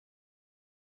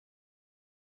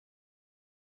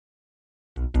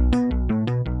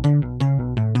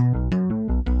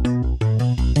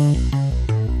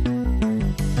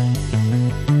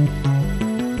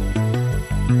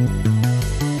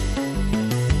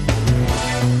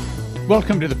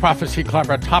Welcome to the Prophecy Club.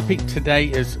 Our topic today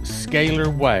is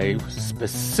Scalar Waves.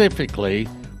 Specifically,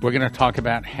 we're going to talk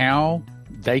about how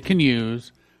they can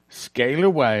use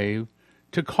scalar wave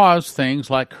to cause things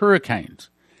like hurricanes.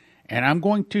 And I'm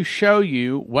going to show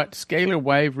you what scalar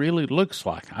wave really looks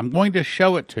like. I'm going to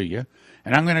show it to you,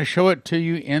 and I'm going to show it to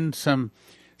you in some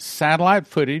satellite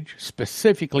footage,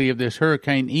 specifically of this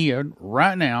Hurricane Ian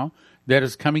right now that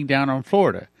is coming down on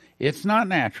Florida. It's not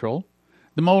natural.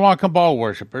 The Moloch and Baal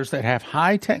worshippers that have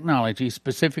high technology,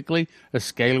 specifically a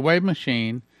scalar wave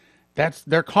machine,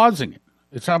 they're causing it.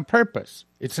 It's on purpose.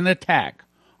 It's an attack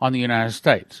on the United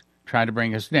States, trying to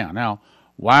bring us down. Now,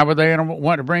 why would they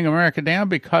want to bring America down?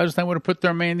 Because they want to put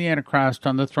their man, the Antichrist,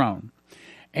 on the throne.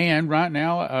 And right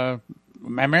now,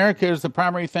 America is the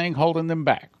primary thing holding them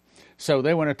back. So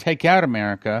they want to take out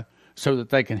America so that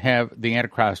they can have the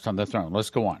Antichrist on the throne. Let's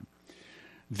go on.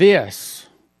 This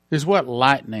is what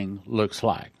lightning looks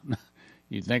like.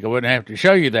 You'd think I wouldn't have to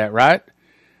show you that, right?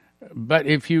 But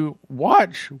if you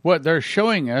watch what they're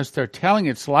showing us, they're telling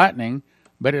it's lightning,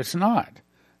 but it's not.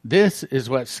 This is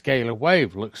what scalar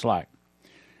wave looks like.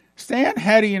 Stan,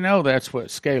 how do you know that's what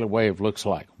scalar wave looks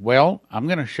like? Well, I'm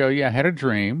going to show you. I had a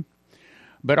dream,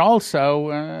 but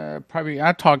also, probably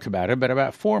I talked about it, but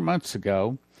about 4 months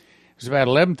ago, it was about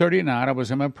 11:30 at night, I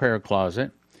was in my prayer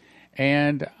closet,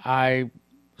 and I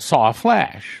saw a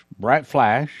flash, bright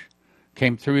flash,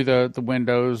 came through the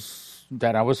windows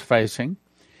that I was facing,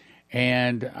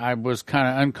 and I was kind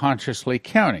of unconsciously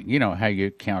counting. You know how you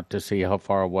count to see how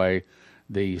far away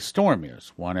the storm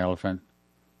is. 1 elephant,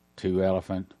 2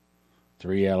 elephant,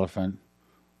 3 elephant.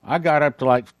 I got up to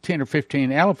like 10 or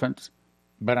 15 elephants,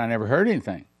 but I never heard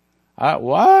anything.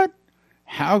 What?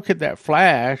 How could that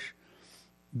flash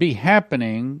be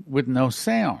happening with no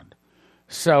sound?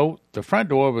 So the front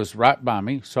door was right by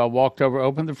me, so I walked over,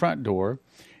 opened the front door,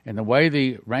 and the way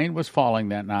the rain was falling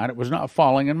that night, it was not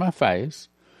falling in my face.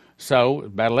 So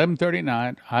about 11:30 at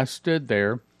night, I stood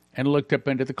there and looked up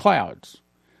into the clouds.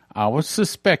 I was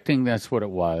suspecting that's what it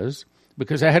was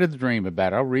because I had a dream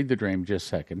about it. I'll read the dream in just a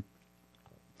second.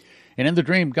 And in the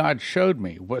dream, God showed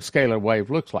me what scalar wave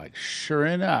looks like. Sure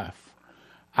enough,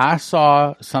 I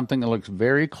saw something that looks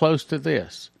very close to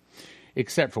this.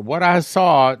 Except for what I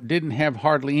saw, didn't have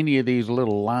hardly any of these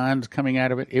little lines coming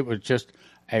out of it. It was just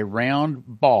a round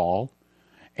ball,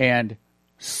 and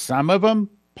some of them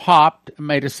popped and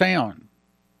made a sound.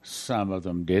 Some of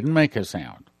them didn't make a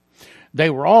sound. They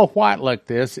were all white like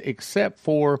this, except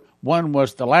for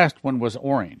the last one was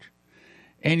orange.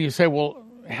 And you say, well,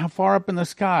 how far up in the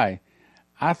sky?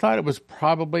 I thought it was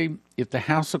probably, if the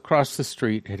house across the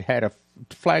street had had a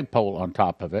flagpole on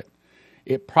top of it,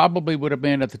 it probably would have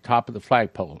been at the top of the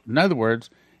flagpole. In other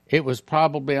words, it was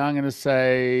probably, I'm going to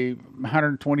say,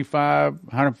 125,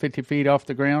 150 feet off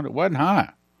the ground. It wasn't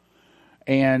high.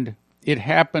 And it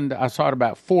happened, I saw it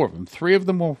about 4 of them. 3 of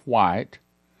them were white.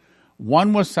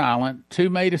 1 was silent. 2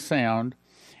 made a sound.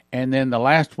 And then the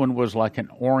last one was like an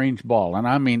orange ball. And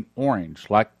I mean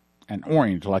orange, like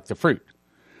the fruit.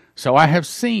 So I have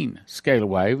seen scalar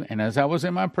wave. And as I was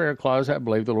in my prayer closet, I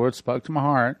believe the Lord spoke to my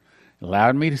heart,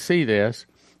 allowed me to see this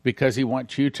because he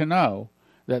wants you to know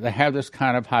that they have this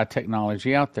kind of high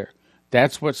technology out there.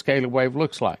 That's what scalar wave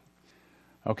looks like.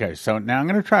 Okay, so now I'm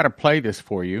going to try to play this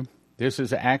for you. This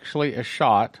is actually a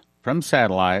shot from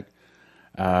satellite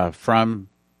from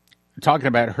talking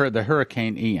about the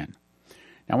Hurricane Ian.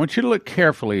 Now I want you to look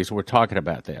carefully as we're talking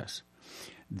about this.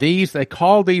 They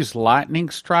call these lightning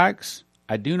strikes.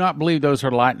 I do not believe those are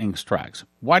lightning strikes.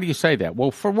 Why do you say that? Well,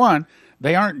 for one,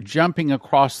 they aren't jumping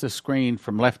across the screen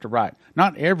from left to right.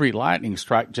 Not every lightning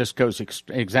strike just goes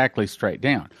exactly straight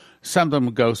down. Some of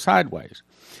them go sideways.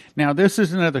 Now, this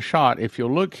is another shot. If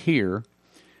you'll look here,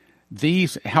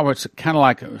 how it's kind of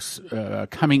like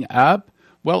coming up.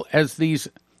 Well, as these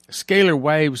scalar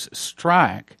waves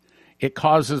strike, it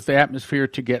causes the atmosphere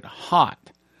to get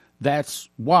hot. That's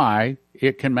why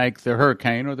it can make the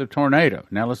hurricane or the tornado.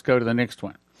 Now, let's go to the next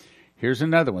one. Here's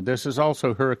another one. This is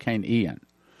also Hurricane Ian.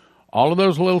 All of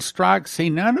those little strikes, see,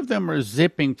 none of them are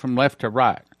zipping from left to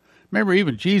right. Remember,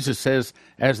 even Jesus says,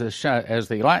 as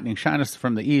the lightning shineth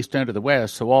from the east unto the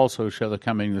west, so also shall the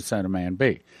coming of the Son of Man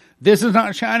be. This is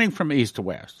not shining from east to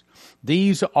west.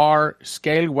 These are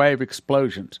scalar wave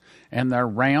explosions, and they're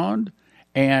round,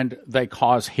 and they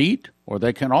cause heat, or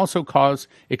they can also cause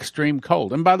extreme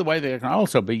cold. And by the way, they can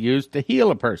also be used to heal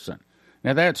a person.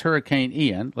 Now, that's Hurricane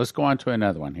Ian. Let's go on to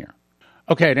another one here.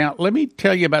 Okay, now let me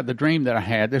tell you about the dream that I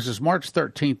had. This is March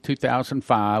 13th,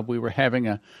 2005. We were having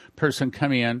a person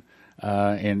come in,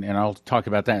 and I'll talk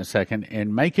about that in a second,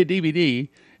 and make a DVD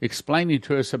explaining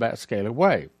to us about scalar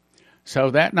wave.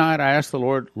 So that night I asked the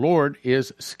Lord,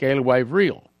 is scalar wave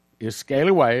real? is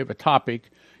scalar wave a topic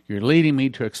you're leading me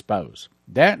to expose?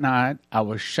 That night, I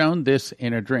was shown this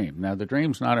in a dream. Now, the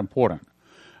dream's not important,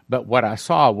 but what I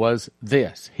saw was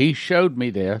this. He showed me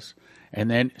this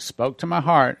and then spoke to my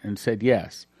heart and said,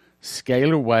 yes,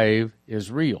 scalar wave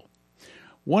is real.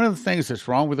 One of the things that's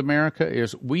wrong with America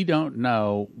is we don't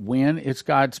know when it's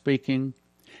God speaking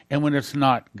and when it's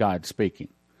not God speaking.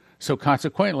 So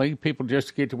consequently, people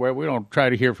just get to where we don't try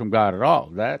to hear from God at all.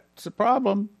 That's a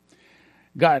problem.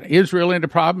 God Israel into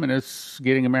problem, and it's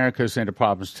getting America's into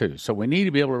problems too. So we need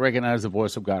to be able to recognize the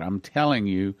voice of God. I'm telling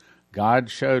you, God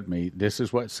showed me this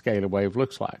is what scalar wave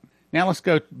looks like. Now let's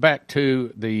go back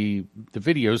to the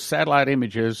videos, satellite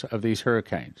images of these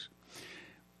hurricanes.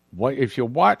 What if you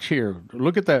watch here?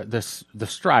 Look at the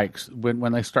strikes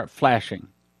when they start flashing.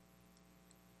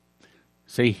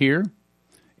 See here,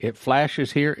 it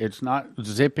flashes here. It's not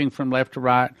zipping from left to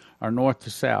right or north to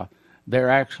south. They're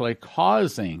actually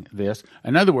causing this.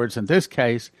 In other words, in this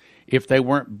case, if they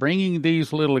weren't bringing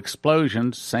these little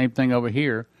explosions, same thing over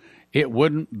here, it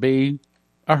wouldn't be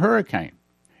a hurricane.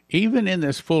 Even in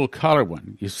this full color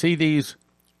one, you see these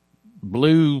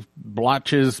blue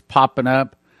blotches popping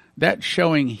up. That's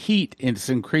showing heat is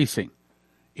increasing.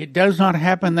 It does not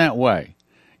happen that way.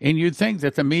 And you'd think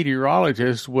that the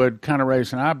meteorologist would kind of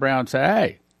raise an eyebrow and say,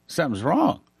 hey, something's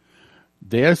wrong.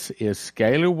 This is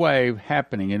scalar wave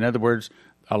happening. In other words,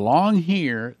 along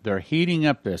here, they're heating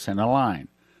up this in a line.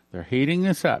 They're heating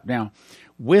this up. Now,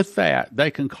 with that,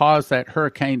 they can cause that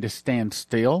hurricane to stand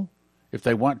still if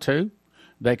they want to.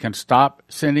 They can stop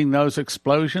sending those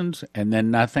explosions and then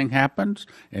nothing happens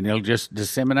and it'll just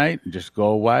disseminate and just go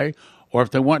away. Or if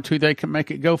they want to, they can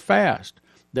make it go fast.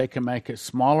 They can make it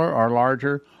smaller or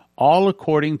larger, all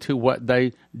according to what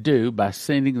they do by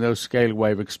sending those scalar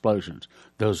wave explosions.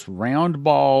 Those round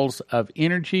balls of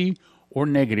energy or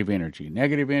negative energy.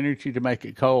 Negative energy to make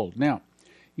it cold. Now,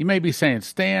 you may be saying,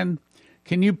 Stan,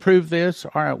 can you prove this?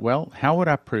 All right, well, how would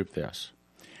I prove this?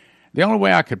 The only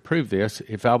way I could prove this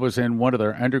if I was in one of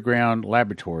their underground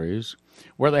laboratories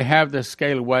where they have this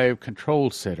scalar wave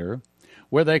control center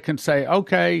where they can say,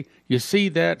 okay, you see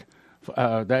that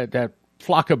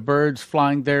flock of birds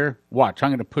flying there? Watch,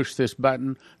 I'm going to push this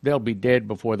button. They'll be dead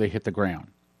before they hit the ground.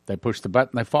 They push the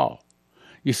button, they fall.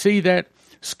 You see that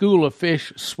school of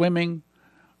fish swimming?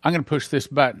 I'm going to push this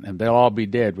button, and they'll all be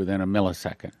dead within a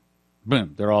millisecond.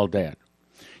 Boom, they're all dead.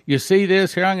 You see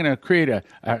this here? I'm going to create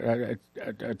a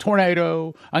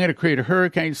tornado. I'm going to create a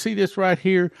hurricane. See this right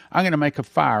here? I'm going to make a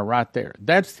fire right there.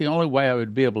 That's the only way I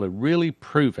would be able to really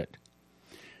prove it.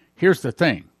 Here's the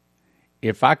thing.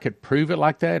 If I could prove it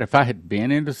like that, if I had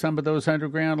been into some of those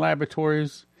underground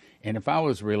laboratories, and if I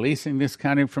was releasing this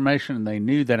kind of information and they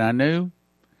knew that I knew,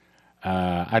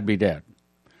 I'd be dead.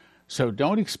 So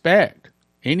don't expect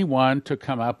anyone to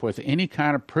come up with any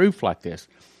kind of proof like this.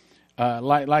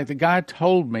 Like the guy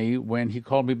told me when he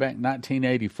called me back in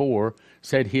 1984,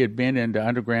 said he had been into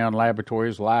underground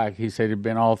laboratories, like he said he'd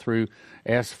been all through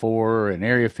S4 and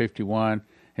Area 51,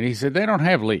 and he said they don't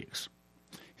have leaks.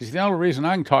 He said the only reason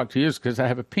I can talk to you is because I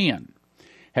have a pen.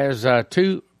 Has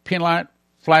 2 penlight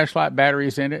flashlight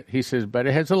batteries in it. He says, but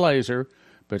it has a laser,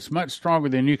 but it's much stronger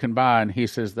than you can buy. And he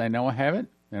says, they know I have it.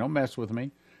 They don't mess with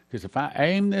me. Because if I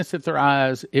aim this at their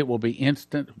eyes, it will be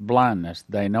instant blindness.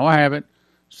 They know I have it,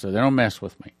 so they don't mess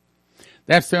with me.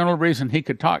 That's the only reason he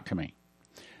could talk to me.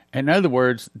 In other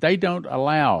words, they don't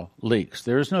allow leaks.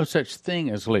 There is no such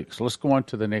thing as leaks. Let's go on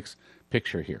to the next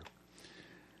picture here.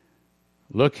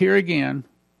 Look here again.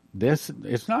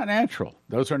 It's not natural.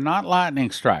 Those are not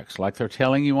lightning strikes like they're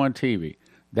telling you on TV.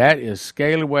 That is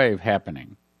scalar wave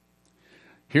happening.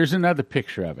 Here's another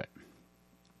picture of it.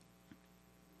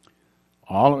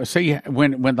 See,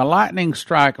 when the lightning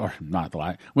strike, or not the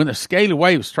light, when the scalar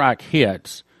wave strike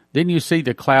hits, then you see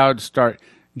the clouds start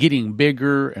getting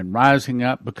bigger and rising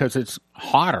up because it's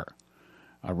hotter.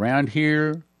 Around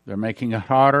here, they're making it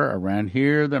hotter. Around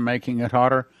here, they're making it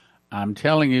hotter. I'm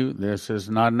telling you, this is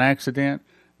not an accident.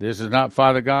 This is not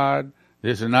Father God.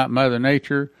 This is not Mother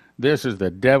Nature. This is the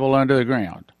devil under the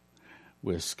ground.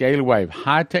 With scalar wave,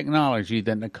 high technology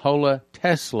that Nikola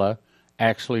Tesla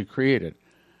actually created.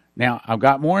 Now, I've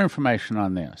got more information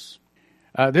on this.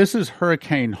 This is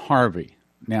Hurricane Harvey.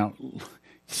 Now,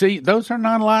 see, those are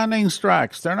not lightning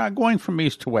strikes. They're not going from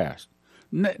east to west.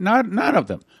 None of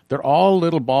them. They're all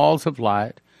little balls of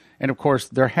light. And, of course,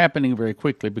 they're happening very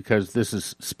quickly because this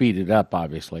is speeded up,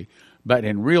 obviously. But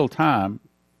in real time,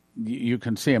 you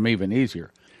can see them even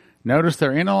easier. Notice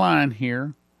they're in a line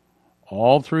here,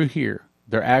 all through here.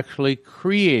 They're actually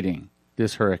creating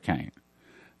this hurricane.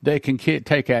 They can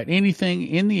take out anything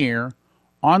in the air,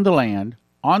 on the land,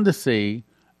 on the sea,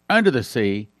 under the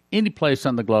sea, any place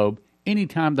on the globe,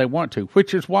 anytime they want to,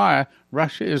 which is why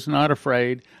Russia is not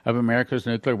afraid of America's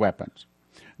nuclear weapons.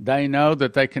 They know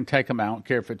that they can take them. I don't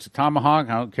care if it's a Tomahawk.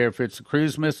 I don't care if it's a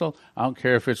cruise missile. I don't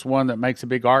care if it's one that makes a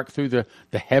big arc through the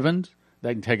heavens.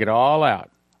 They can take it all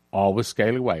out, all with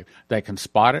scalar wave. They can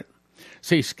spot it.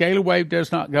 See, scalar wave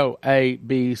does not go A,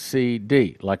 B, C,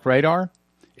 D. Like radar,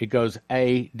 it goes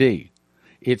A, D.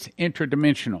 It's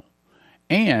interdimensional.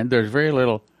 And there's very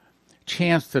little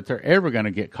chance that they're ever going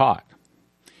to get caught.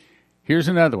 Here's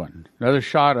another one. Another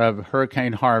shot of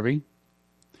Hurricane Harvey.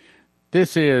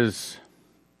 This is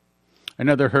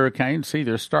another hurricane. See,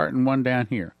 they're starting one down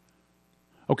here.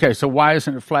 Okay, so why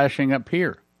isn't it flashing up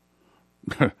here?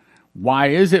 Why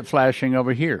is it flashing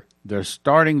over here? They're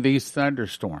starting these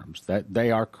thunderstorms that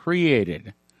they are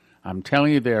created. I'm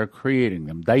telling you, they are creating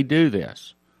them. They do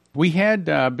this. We had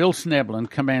Bill Sneblin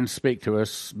come in and speak to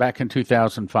us back in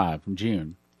 2005, in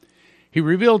June. He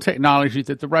revealed technology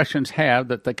that the Russians have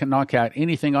that they can knock out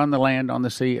anything on the land, on the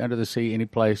sea, under the sea, any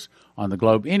place on the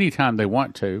globe, anytime they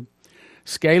want to.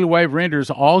 Scalar wave renders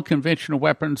all conventional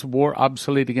weapons of war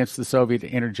obsolete against the Soviet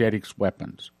energetics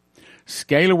weapons.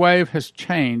 Scalar wave has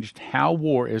changed how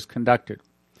war is conducted.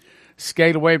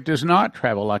 Scalar wave does not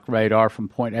travel like radar from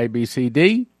point A, B, C,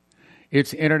 D.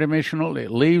 It's interdimensional.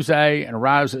 It leaves A and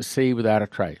arrives at C without a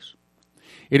trace.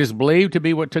 It is believed to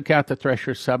be what took out the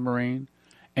Thresher submarine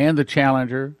and the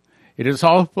Challenger. It is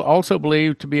also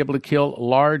believed to be able to kill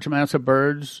large amounts of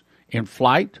birds in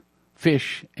flight,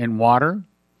 fish in water.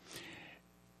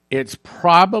 It's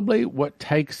probably what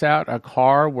takes out a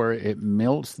car where it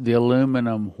melts the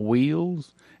aluminum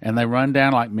wheels and they run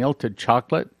down like melted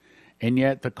chocolate, and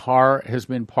yet the car has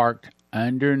been parked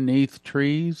underneath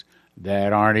trees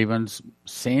that aren't even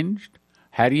singed.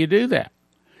 How do you do that?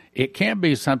 It can't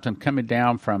be something coming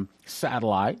down from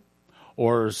satellite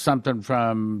or something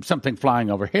from something flying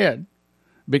overhead,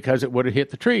 because it would have hit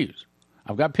the trees.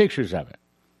 I've got pictures of it.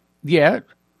 Yet,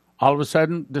 all of a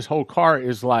sudden, this whole car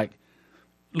is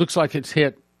looks like it's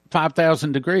hit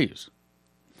 5,000 degrees.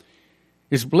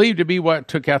 It's believed to be what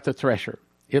took out the Thresher.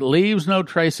 It leaves no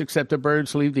trace except the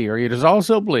birds leave the area. It is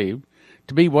also believed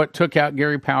to be what took out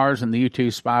Gary Powers and the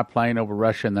U-2 spy plane over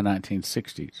Russia in the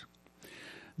 1960s.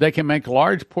 They can make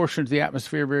large portions of the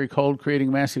atmosphere very cold,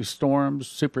 creating massive storms,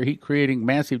 superheat, creating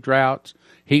massive droughts,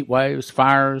 heat waves,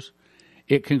 fires.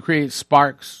 It can create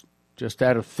sparks just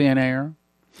out of thin air.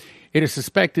 It is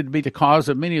suspected to be the cause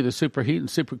of many of the superheat and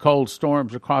super cold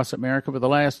storms across America for the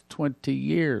last 20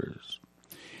 years.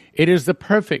 It is the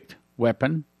perfect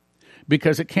weapon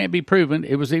because it can't be proven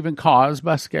it was even caused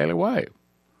by scalar wave.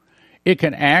 It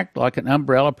can act like an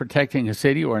umbrella protecting a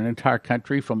city or an entire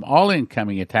country from all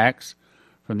incoming attacks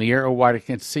from the air or what it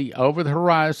can see over the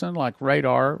horizon like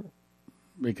radar.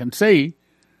 It can see,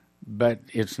 but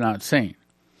it's not seen.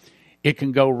 It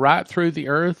can go right through the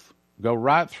earth, go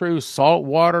right through salt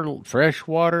water, fresh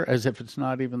water, as if it's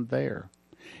not even there.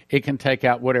 It can take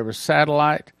out whatever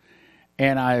satellite,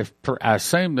 and I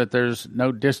assume that there's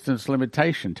no distance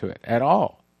limitation to it at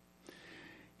all.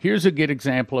 Here's a good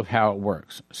example of how it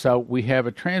works. So we have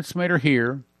a transmitter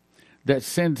here that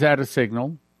sends out a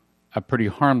signal, a pretty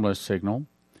harmless signal.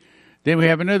 Then we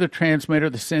have another transmitter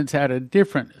that sends out a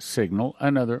different signal,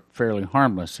 another fairly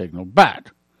harmless signal. But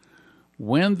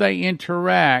when they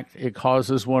interact, it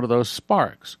causes one of those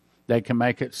sparks. They can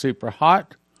make it super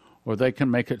hot or they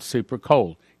can make it super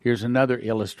cold. Here's another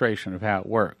illustration of how it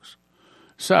works.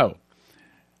 So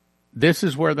this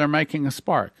is where they're making a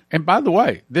spark. And by the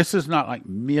way, this is not like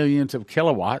millions of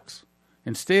kilowatts.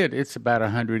 Instead, it's about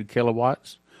 100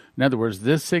 kilowatts. In other words,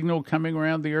 this signal coming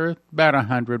around the earth, about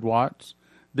 100 watts.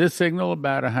 This signal,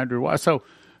 about 100 watts. So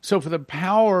for the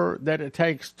power that it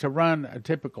takes to run a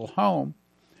typical home,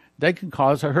 they can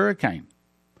cause a hurricane.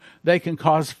 They can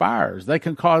cause fires. They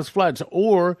can cause floods.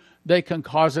 Or they can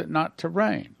cause it not to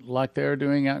rain, like they're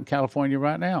doing out in California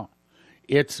right now.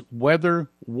 It's weather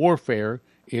warfare.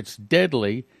 It's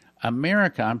deadly.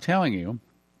 America, I'm telling you,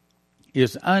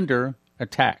 is under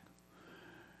attack.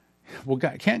 Well,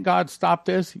 can't God stop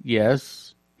this?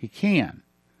 Yes, he can.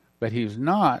 But he's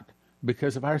not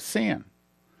because of our sin.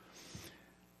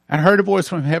 I heard a voice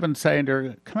from heaven saying to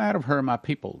her, "Come out of her, my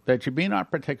people, that you be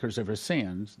not partakers of her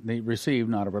sins, they receive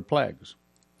not of her plagues."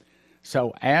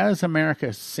 So as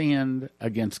America sinned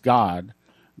against God,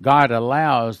 God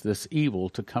allows this evil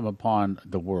to come upon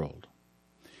the world.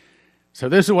 So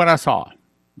this is what I saw.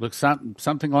 Looks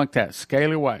something like that,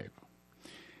 scalar wave.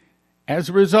 As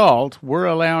a result, we're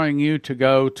allowing you to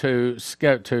go to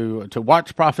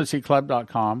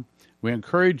watchprophecyclub.com. We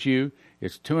encourage you.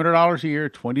 It's $200 a year,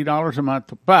 $20 a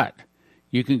month, but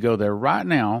you can go there right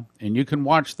now and you can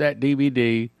watch that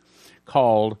DVD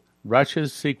called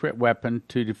Russia's secret weapon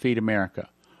to defeat America.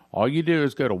 All you do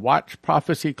is go to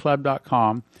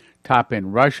watchprophecyclub.com, type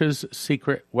in Russia's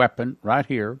secret weapon right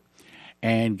here,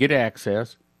 and get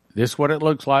access. This is what it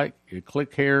looks like. You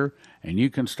click here, and you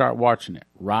can start watching it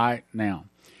right now.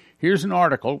 Here's an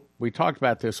article. We talked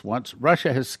about this once.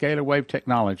 Russia has scalar wave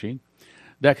technology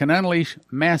that can unleash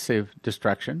massive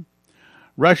destruction.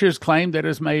 Russia has claimed that it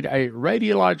has made a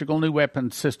radiological new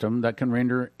weapon system that can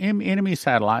render enemy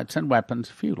satellites and weapons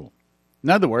futile. In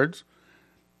other words,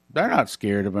 they're not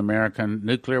scared of American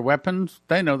nuclear weapons.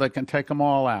 They know they can take them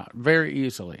all out very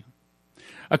easily.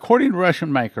 According to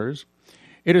Russian makers,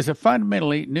 it is a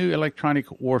fundamentally new electronic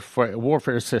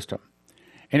warfare system,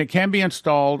 and it can be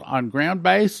installed on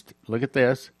ground-based, look at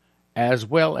this, as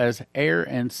well as air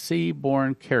and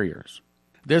sea-borne carriers.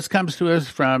 This comes to us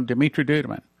from Dmitry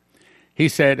Duduman. He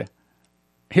said,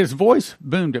 his voice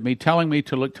boomed at me, telling me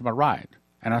to look to my right,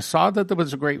 and I saw that there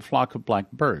was a great flock of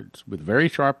black birds with very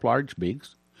sharp, large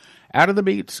beaks. Out of the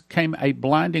beaks came a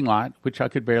blinding light, which I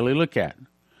could barely look at.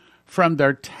 From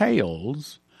their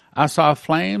tails, I saw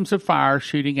flames of fire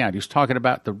shooting out. He's talking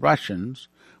about the Russians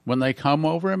when they come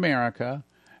over America,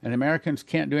 and the Americans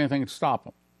can't do anything to stop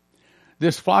them.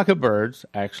 This flock of birds,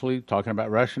 actually talking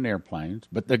about Russian airplanes,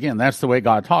 but again, that's the way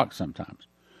God talks sometimes.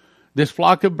 This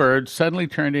flock of birds suddenly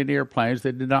turned into airplanes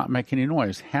that did not make any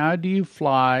noise. How do you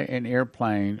fly an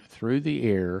airplane through the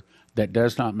air that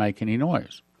does not make any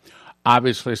noise?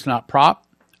 Obviously, it's not prop.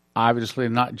 Obviously,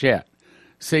 not jet.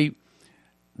 See,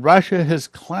 Russia has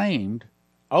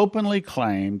openly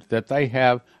claimed, that they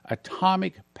have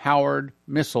atomic-powered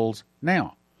missiles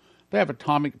now. They have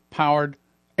atomic-powered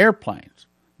airplanes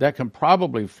that can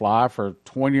probably fly for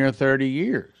 20 or 30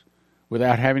 years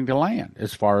without having to land,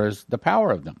 as far as the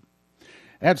power of them.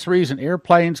 That's the reason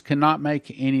airplanes cannot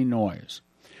make any noise.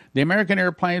 The American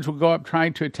airplanes would go up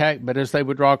trying to attack, but as they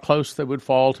would draw close, they would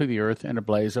fall to the earth in a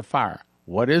blaze of fire.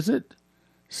 What is it?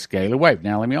 Scalar wave.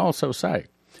 Now, let me also say,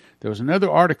 there was another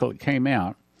article that came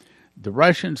out. The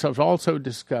Russians have also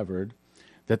discovered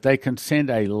that they can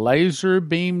send a laser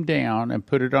beam down and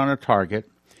put it on a target,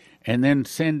 and then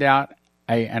send out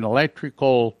an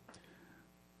electrical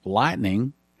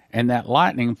lightning, and that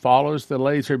lightning follows the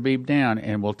laser beam down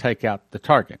and will take out the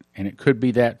target. And it could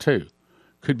be that too.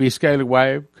 Could be scalar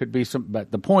wave, could be some,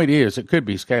 but the point is it could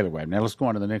be scalar wave. Now let's go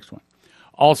on to the next one.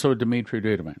 Also Dmitry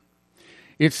Duduman.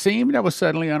 It seemed I was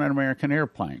suddenly on an American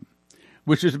airplane,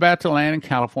 which was about to land in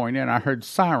California, and I heard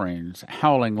sirens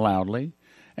howling loudly,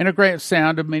 and a great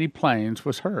sound of many planes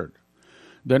was heard.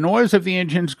 The noise of the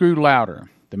engines grew louder.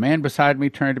 The man beside me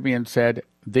turned to me and said,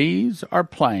 "These are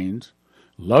planes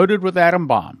loaded with atom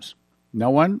bombs. No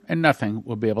one and nothing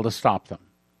will be able to stop them."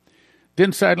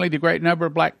 Then suddenly the great number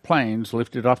of black planes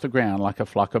lifted off the ground like a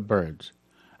flock of birds.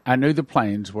 I knew the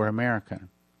planes were American.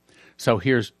 So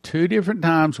here's two different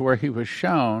times where he was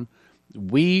shown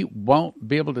we won't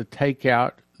be able to take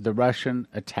out the Russian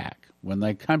attack. When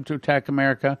they come to attack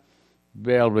America,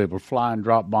 they'll be able to fly and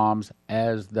drop bombs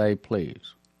as they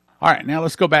please. All right, now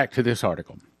let's go back to this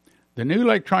article. The new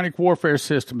electronic warfare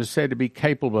system is said to be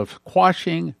capable of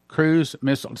quashing cruise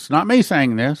missiles. It's not me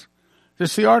saying this.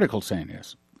 This is the article saying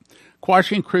this.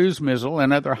 Quashing cruise missile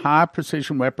and other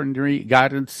high-precision weaponry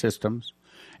guidance systems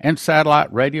and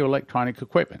satellite radio electronic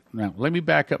equipment. Now, let me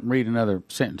back up and read another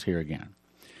sentence here again.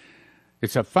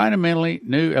 It's a fundamentally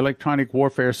new electronic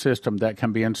warfare system that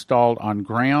can be installed on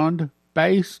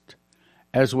ground-based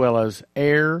as well as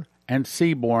air and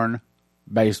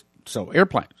seaborne-based, so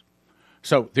airplanes.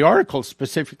 So the article is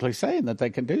specifically saying that they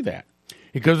can do that.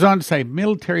 It goes on to say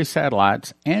military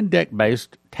satellites and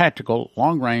deck-based tactical,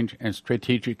 long-range, and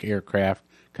strategic aircraft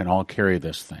can all carry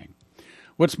this thing.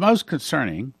 What's most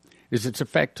concerning is its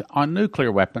effect on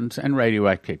nuclear weapons and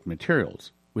radioactive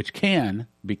materials, which can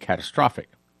be catastrophic.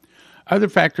 Other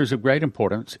factors of great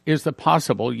importance is the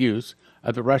possible use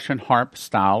of the Russian HARP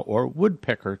style or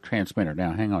woodpecker transmitter.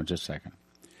 Now, hang on just a second.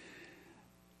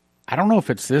 I don't know if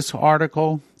it's this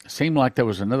article. It seemed like there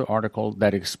was another article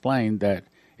that explained that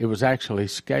it was actually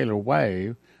scalar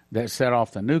wave that set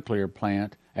off the nuclear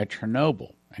plant at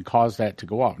Chernobyl and caused that to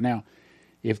go off. Now,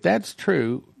 if that's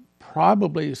true,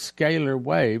 probably scalar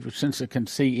wave, since it can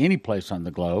see any place on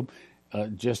the globe,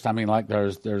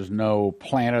 there's no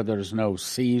planet, there's no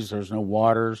seas, there's no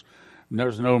waters,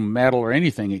 there's no metal or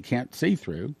anything it can't see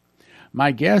through.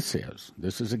 My guess is,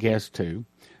 this is a guess too,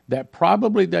 that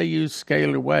probably they use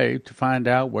scalar wave to find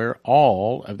out where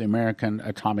all of the American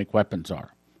atomic weapons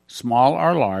are. Small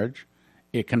or large,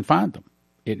 it can find them.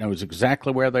 It knows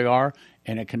exactly where they are,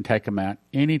 and it can take them out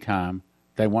anytime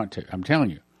they want to. I'm telling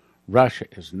you, Russia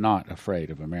is not afraid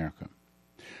of America.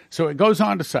 So it goes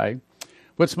on to say,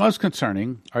 What's most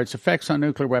concerning are its effects on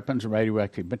nuclear weapons and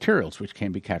radioactive materials, which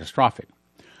can be catastrophic.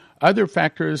 Other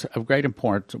factors of great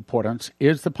importance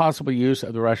is the possible use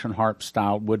of the Russian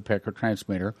HARP-style woodpecker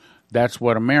transmitter. That's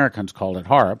what Americans call it,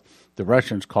 HARP. The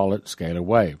Russians call it Scalar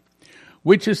Wave,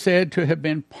 which is said to have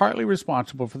been partly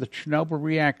responsible for the Chernobyl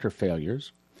reactor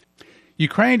failures.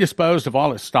 Ukraine disposed of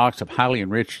all its stocks of highly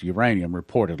enriched uranium,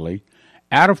 reportedly,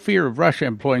 out of fear of Russia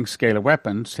employing scalar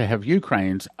weapons to have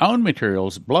Ukraine's own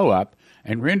materials blow up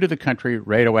and render the country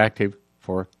radioactive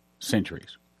for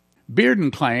centuries.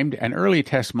 Bearden claimed an early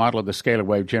test model of the scalar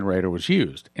wave generator was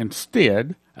used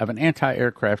instead of an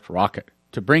anti-aircraft rocket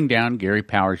to bring down Gary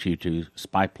Powers' U-2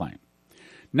 spy plane.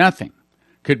 Nothing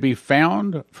could be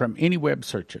found from any web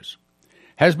searches.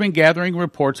 Has been gathering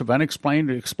reports of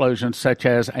unexplained explosions such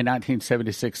as a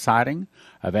 1976 sighting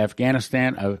of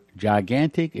Afghanistan of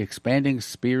gigantic expanding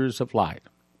spears of light,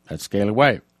 that's scalar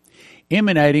wave,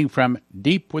 emanating from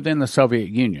deep within the Soviet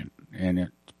Union, and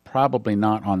it's probably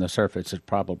not on the surface, it's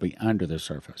probably under the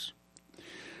surface.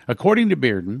 According to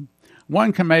Bearden,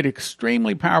 one can make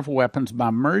extremely powerful weapons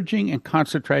by merging and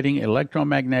concentrating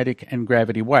electromagnetic and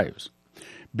gravity waves.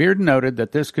 Bearden noted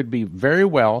that this could be very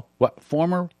well what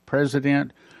former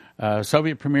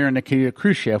Soviet Premier Nikita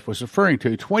Khrushchev was referring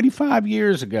to 25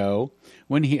 years ago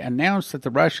when he announced that the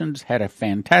Russians had a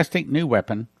fantastic new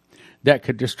weapon that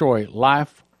could destroy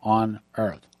life on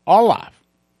Earth. All life.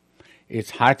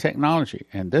 It's high technology,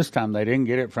 and this time they didn't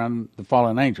get it from the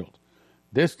fallen angels.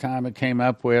 This time it came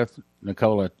up with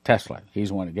Nikola Tesla. He's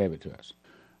the one that gave it to us.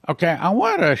 Okay, I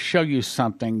want to show you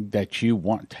something that you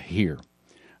want to hear.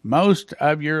 Most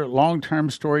of your long-term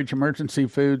storage emergency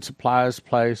food supplies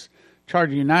place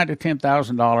charge you $9,000 to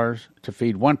 $10,000 to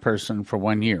feed one person for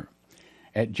 1 year.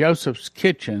 At Joseph's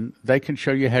Kitchen, they can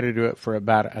show you how to do it for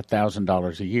about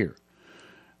 $1,000 a year.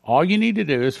 All you need to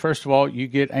do is, first of all, you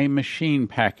get a machine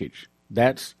package.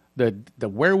 That's the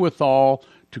wherewithal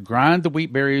to grind the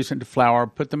wheat berries into flour,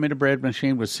 put them in a bread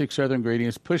machine with 6 other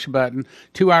ingredients, push a button,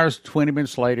 2 hours, 20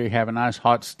 minutes later, you have a nice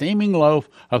hot steaming loaf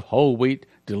of whole wheat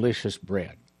delicious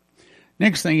bread.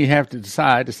 Next thing you have to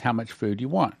decide is how much food you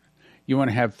want. You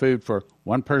want to have food for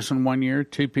one person 1 year,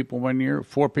 2 people 1 year,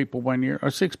 4 people 1 year,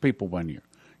 or 6 people 1 year.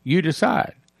 You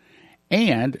decide.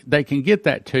 And they can get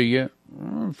that to you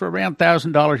for around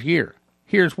 $1,000 a year.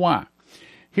 Here's why.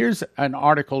 Here's an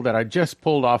article that I just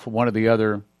pulled off of one of the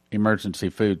other emergency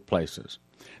food places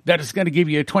that is going to give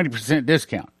you a 20%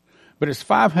 discount. But it's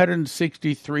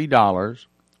 $563.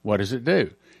 What does it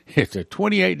do? It's a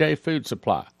 28-day food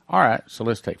supply. All right, so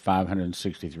let's take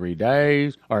 563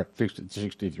 days, or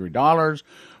 $63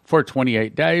 for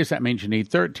 28 days. That means you need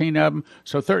 13 of them.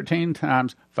 So 13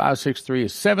 times 563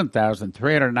 is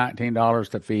 $7,319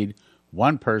 to feed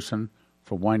one person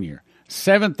for 1 year.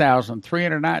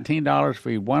 $7,319 to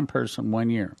feed one person 1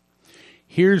 year.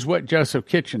 Here's what Joseph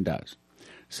Kitchen does.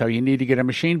 So you need to get a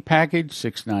machine package,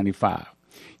 $695.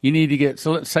 You need to get,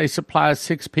 so let's say supplies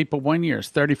 6 people 1 year, it's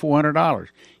 $3,400.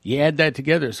 You add that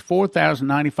together, it's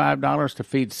 $4,095 to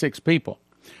feed 6 people.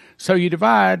 So you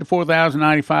divide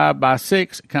 $4,095 by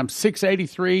 6, it comes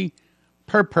 $683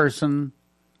 per person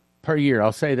per year.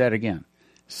 I'll say that again.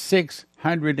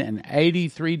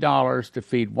 $683 to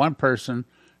feed one person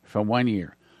for 1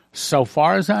 year. So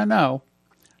far as I know,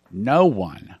 no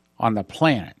one on the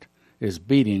planet is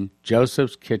beating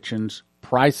Joseph's Kitchen's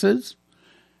prices.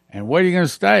 And where are you going to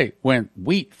stay when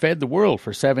wheat fed the world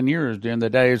for 7 years during the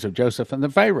days of Joseph and the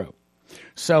Pharaoh?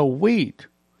 So wheat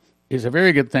is a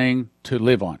very good thing to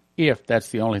live on, if that's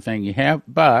the only thing you have.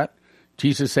 But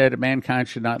Jesus said that mankind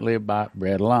should not live by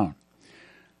bread alone.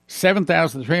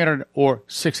 $7,300 or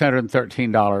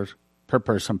 $613 per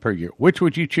person per year. Which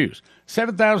would you choose?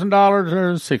 $7,000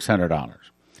 or $600?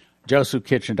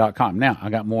 JosephKitchen.com. Now, I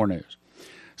got more news.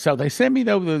 So they sent me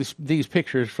these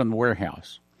pictures from the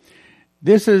warehouse.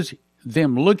 This is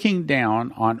them looking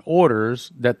down on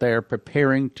orders that they are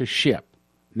preparing to ship.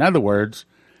 In other words,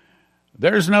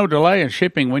 there's no delay in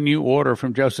shipping when you order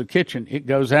from Joseph Kitchen. It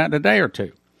goes out in a day or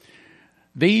two.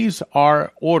 These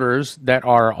are orders that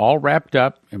are all wrapped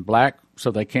up in black so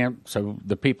the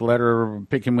people that are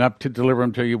picking them up to deliver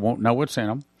them to you won't know what's in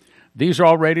them. These are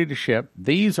all ready to ship.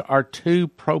 These are 2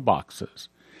 Pro boxes.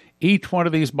 Each one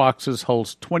of these boxes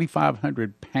holds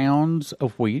 2,500 pounds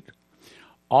of wheat.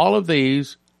 All of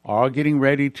these are getting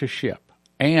ready to ship.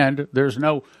 And there's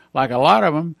no, like a lot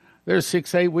of them, they're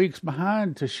 6-8 weeks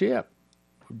behind to ship.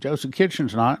 Joseph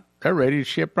Kitchen's not. They're ready to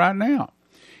ship right now.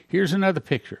 Here's another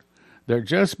picture. They're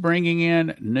just bringing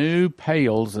in new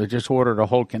pails. They just ordered a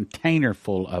whole container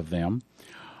full of them.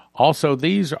 Also,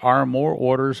 these are more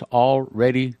orders all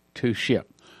ready to ship.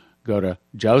 Go to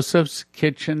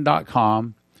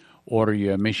josephskitchen.com order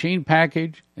you a machine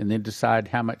package, and then decide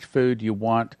how much food you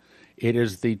want. It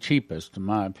is the cheapest, in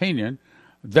my opinion,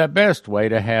 the best way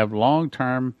to have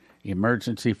long-term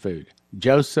emergency food.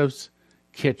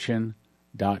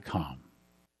 josephskitchen.com.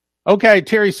 Okay,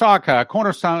 Terry Saka,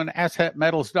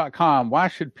 CornerstoneAssetMetals.com. Why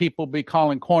should people be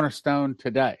calling Cornerstone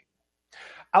today?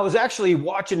 I was actually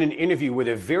watching an interview with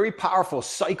a very powerful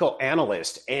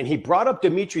psychoanalyst, and he brought up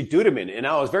Dimitri Duduman, and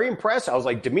I was very impressed. I was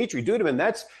like, Dimitri Duduman,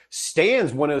 that's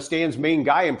one of Stan's main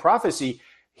guy in prophecy.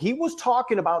 He was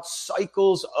talking about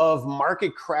cycles of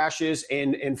market crashes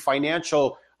and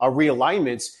financial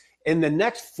realignments. In the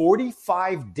next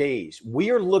 45 days,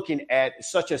 we are looking at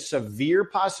such a severe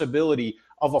possibility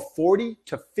of a 40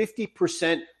 to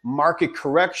 50% market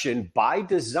correction by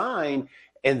design,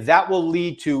 and that will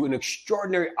lead to an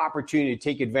extraordinary opportunity to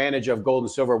take advantage of gold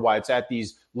and silver while it's at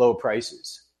these low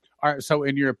prices. All right, so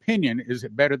in your opinion, is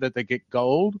it better that they get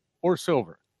gold or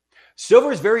silver?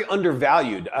 Silver is very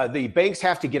undervalued. The banks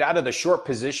have to get out of the short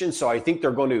position, so I think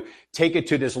they're going to take it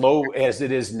to this low as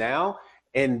it is now,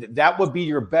 and that would be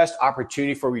your best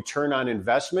opportunity for return on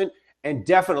investment, and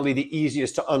definitely the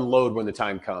easiest to unload when the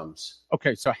time comes.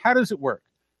 Okay, so how does it work?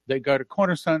 They go to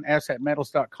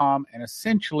CornerstoneAssetMetals.com, and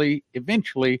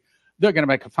eventually, they're going to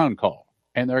make a phone call,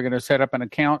 and they're going to set up an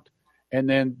account, and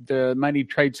then the money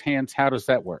trades hands. How does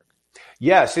that work?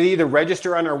 Yeah, so they either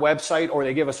register on our website or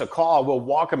they give us a call. We'll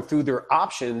walk them through their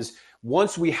options.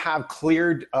 Once we have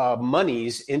cleared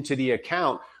monies into the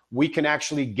account, we can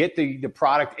actually get the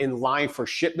product in line for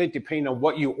shipment, depending on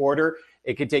what you order.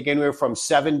 It could take anywhere from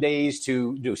 7 days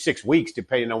to 6 weeks,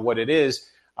 depending on what it is.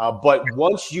 But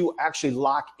once you actually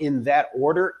lock in that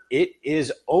order, it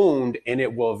is owned and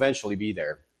it will eventually be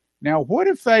there. Now, what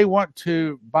if they want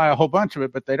to buy a whole bunch of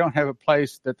it, but they don't have a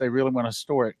place that they really want to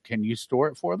store it? Can you store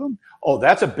it for them? Oh,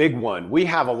 that's a big one. We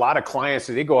have a lot of clients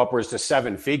that they go upwards to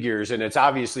 7 figures, and it's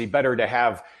obviously better to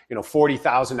have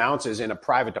 40,000 ounces in a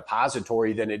private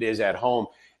depository than it is at home.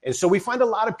 And so we find a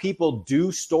lot of people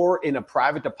do store in a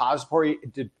private depository.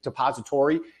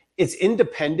 It's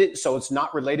independent, so it's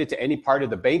not related to any part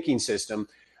of the banking system.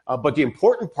 But the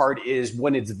important part is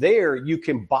when it's there, you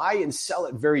can buy and sell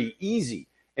it very easy.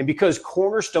 And because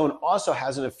Cornerstone also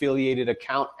has an affiliated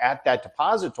account at that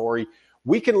depository,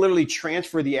 we can literally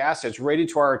transfer the assets right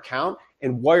into our account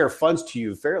and wire funds to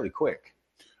you fairly quick.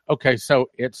 Okay, so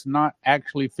it's not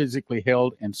actually physically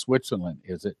held in Switzerland,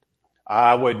 is it?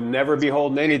 I would never be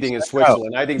holding anything in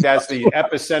Switzerland. I think that's the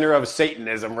epicenter of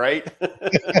Satanism, right?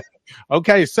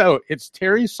 Okay, so it's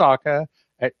Terry Saka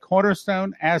at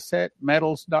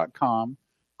CornerstoneAssetMetals.com,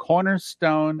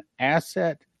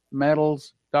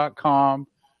 CornerstoneAssetMetals.com.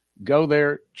 Go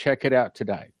there, check it out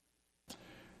today.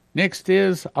 Next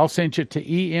is, I'll send you to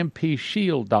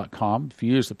EMPShield.com. If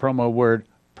you use the promo word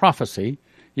prophecy,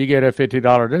 you get a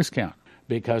 $50 discount.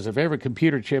 Because if every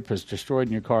computer chip is destroyed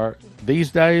in your car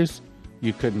these days,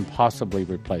 you couldn't possibly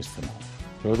replace them all.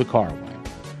 Throw the car away.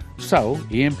 So,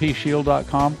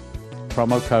 EMPShield.com,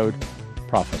 promo code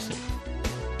prophecy.